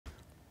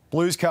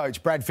Blues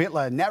coach Brad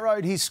Fittler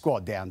narrowed his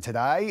squad down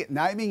today,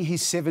 naming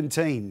his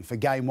 17 for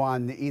Game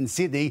 1 in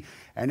Sydney,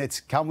 and it's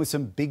come with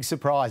some big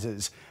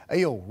surprises.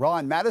 Eel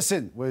Ryan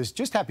Matterson was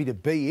just happy to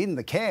be in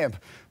the camp,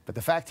 but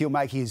the fact he'll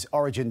make his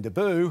Origin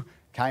debut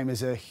came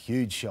as a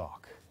huge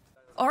shock.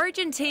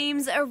 Origin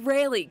teams are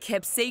rarely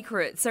kept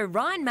secret, so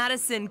Ryan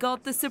Matterson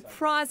got the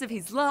surprise of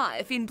his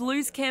life in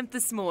Blues camp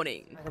this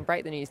morning. I can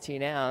break the news to you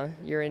now.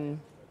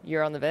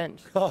 You're on the bench.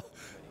 Oh,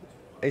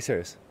 are you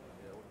serious?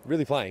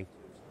 Really playing?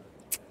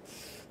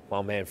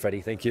 Well, man,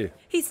 Freddie, thank you.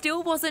 He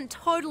still wasn't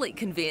totally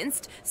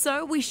convinced,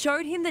 so we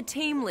showed him the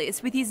team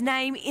list with his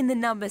name in the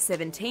number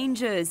 17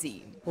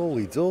 jersey.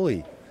 Holy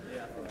dooly.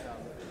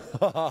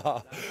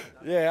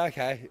 Yeah,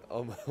 okay.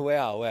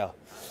 Wow.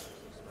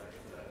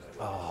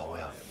 Oh,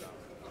 wow.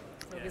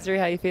 Drew,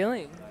 how are you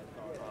feeling?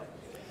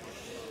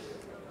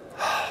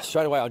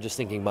 Straight away, I'm just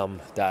thinking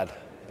Mum, Dad,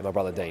 and my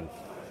brother Dean.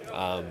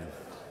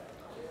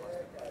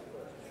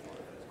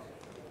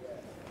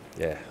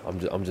 Yeah,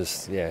 I'm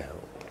just.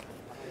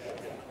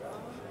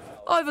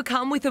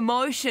 Overcome with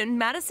emotion,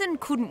 Matterson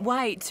couldn't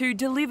wait to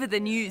deliver the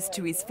news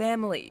to his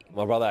family.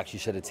 My brother actually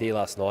shed a tear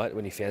last night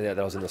when he found out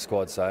that I was in the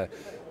squad, so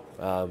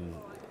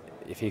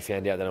if he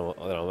found out that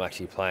I'm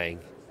actually playing,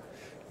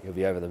 he'll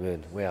be over the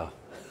moon. Wow.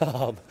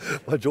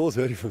 My jaw's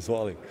hurting from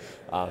smiling.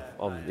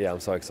 I'm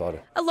so excited.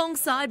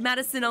 Alongside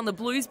Matterson on the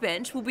Blues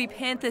bench will be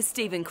Panther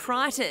Stephen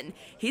Crichton.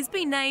 He's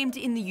been named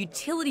in the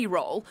utility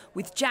role,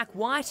 with Jack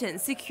Whiten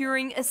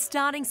securing a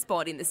starting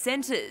spot in the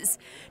centres.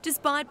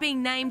 Despite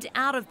being named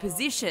out of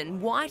position,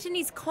 Whiten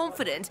is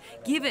confident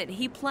given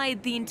he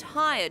played the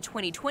entire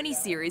 2020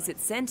 series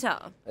at centre.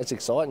 It's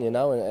exciting,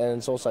 and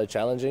it's also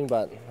challenging,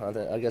 but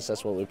I guess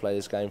that's what we play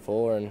this game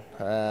for,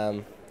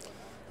 and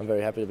I'm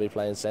very happy to be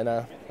playing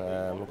centre.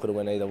 Could have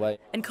went either way.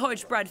 And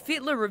coach Brad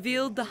Fittler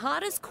revealed the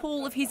hardest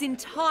call of his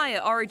entire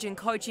Origin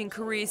coaching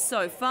career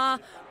so far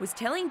was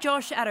telling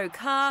Josh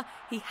Addo-Carr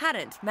he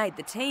hadn't made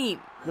the team.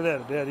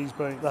 Without a doubt, he's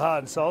been the heart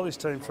and soul of this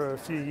team for a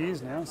few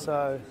years now,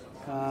 so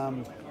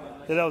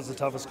that was the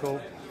toughest call,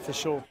 for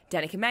sure.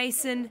 Danica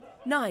Mason,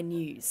 9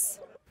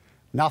 News.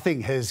 Nothing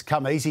has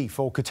come easy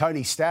for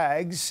Katoni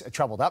Staggs, a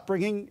troubled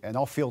upbringing and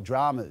off-field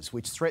dramas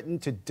which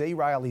threatened to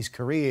derail his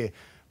career.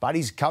 But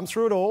he's come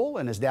through it all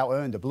and has now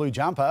earned a blue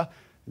jumper.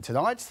 And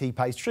tonight he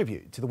pays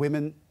tribute to the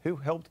women who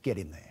helped get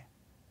him there.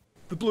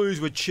 The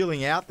Blues were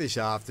chilling out this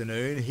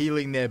afternoon,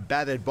 healing their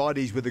battered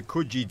bodies with a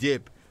Coogee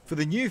dip. For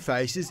the new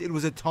faces, it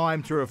was a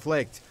time to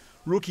reflect.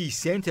 Rookie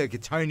centre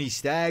Katoni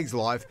Staggs'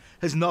 life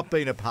has not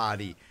been a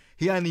party.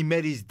 He only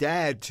met his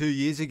dad 2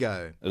 years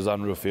ago. It was an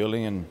unreal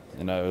feeling,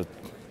 and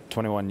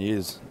 21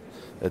 years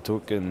it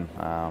took, and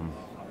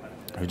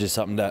it was just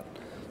something that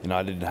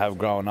I didn't have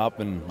growing up,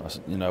 and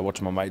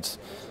watching my mates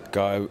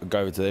go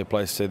over to their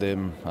place, see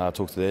them,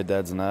 talk to their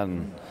dads and that,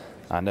 and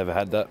I never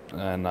had that.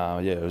 And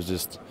it was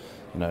just,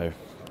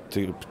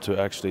 to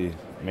actually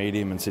meet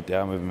him and sit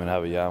down with him and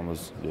have a yarn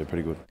was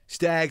pretty good.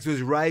 Staggs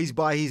was raised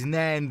by his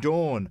nan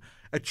Dawn.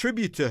 A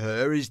tribute to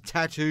her is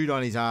tattooed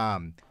on his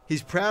arm.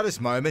 His proudest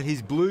moment,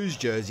 his Blues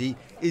jersey,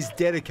 is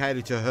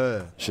dedicated to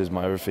her. She's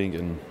my everything,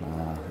 and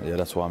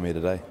that's why I'm here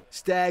today.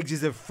 Staggs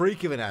is a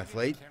freak of an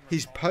athlete.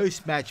 His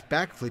post-match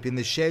backflip in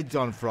the sheds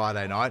on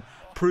Friday night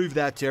proved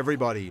that to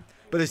everybody.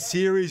 But a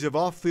series of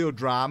off-field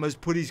dramas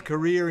put his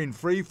career in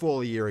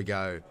freefall a year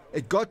ago.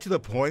 It got to the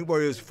point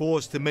where he was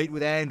forced to meet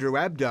with Andrew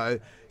Abdo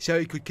so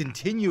he could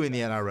continue in the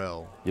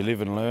NRL. You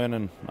live and learn,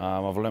 and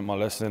I've learnt my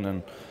lesson,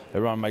 and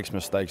everyone makes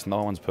mistakes.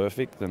 No one's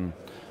perfect, and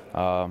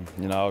I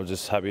was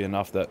just happy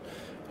enough that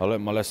I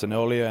learnt my lesson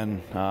earlier,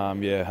 and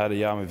had a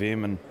yarn with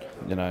him, and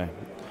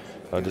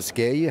Did it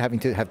scare you having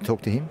to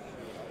talk to him?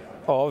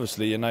 Oh,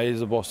 obviously, he's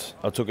the boss.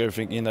 I took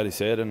everything in that he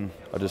said, and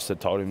I just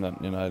told him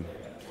that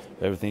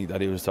everything that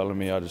he was telling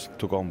me, I just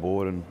took on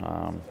board. And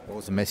what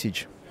was the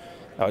message?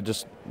 I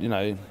just we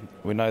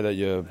know that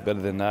you're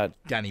better than that.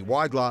 Danny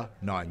Weidler,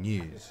 9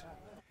 News.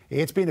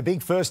 It's been a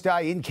big first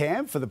day in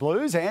camp for the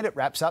Blues, and it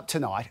wraps up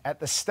tonight at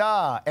the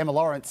Star. Emma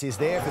Lawrence is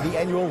there for the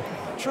annual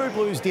True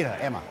Blues dinner.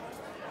 Emma.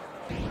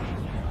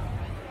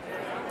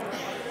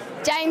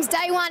 James,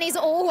 day one is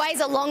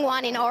always a long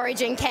one in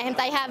Origin camp.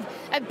 They have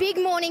a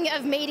big morning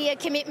of media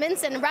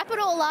commitments and wrap it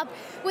all up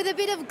with a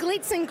bit of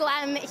glitz and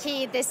glam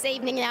here this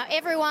evening. Now,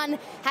 everyone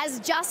has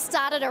just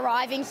started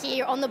arriving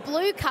here on the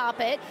blue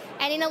carpet,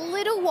 and in a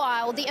little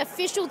while, the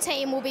official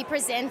team will be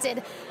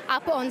presented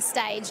up on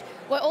stage.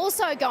 We're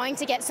also going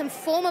to get some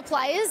former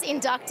players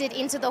inducted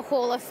into the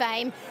Hall of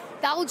Fame.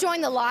 They'll join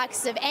the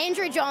likes of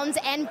Andrew Johns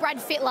and Brad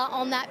Fittler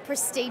on that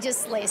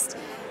prestigious list.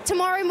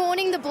 Tomorrow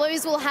morning, the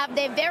Blues will have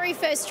their very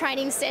first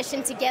training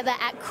session together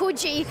at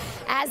Coogee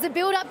as the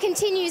build-up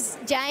continues,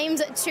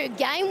 James, to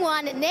Game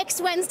 1 next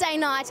Wednesday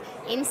night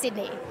in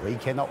Sydney. We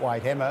cannot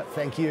wait, Emma.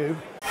 Thank you.